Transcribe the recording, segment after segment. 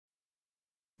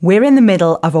We're in the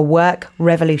middle of a work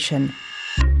revolution.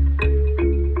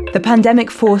 The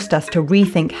pandemic forced us to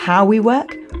rethink how we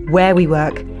work, where we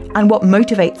work, and what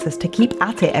motivates us to keep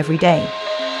at it every day.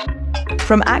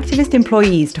 From activist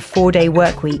employees to 4-day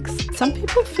work weeks. Some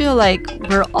people feel like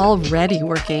we're already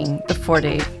working the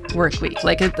 4-day work week.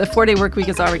 Like the 4-day work week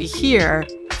is already here.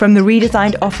 From the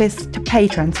redesigned office to pay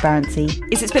transparency.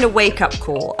 It's been a wake-up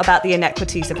call about the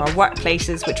inequities of our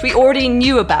workplaces, which we already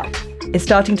knew about. It's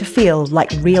starting to feel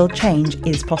like real change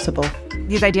is possible.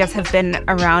 These ideas have been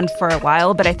around for a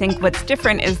while, but I think what's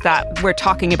different is that we're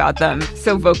talking about them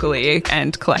so vocally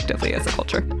and collectively as a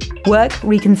culture. Work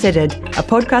Reconsidered, a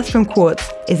podcast from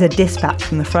Quartz, is a dispatch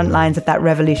from the front lines of that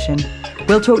revolution.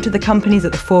 We'll talk to the companies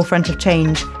at the forefront of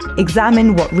change,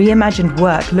 examine what reimagined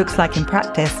work looks like in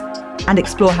practice, and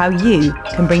explore how you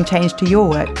can bring change to your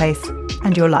workplace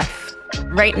and your life.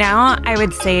 Right now, I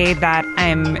would say that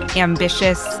I'm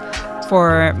ambitious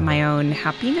for my own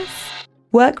happiness.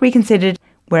 Work Reconsidered,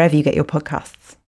 wherever you get your podcasts.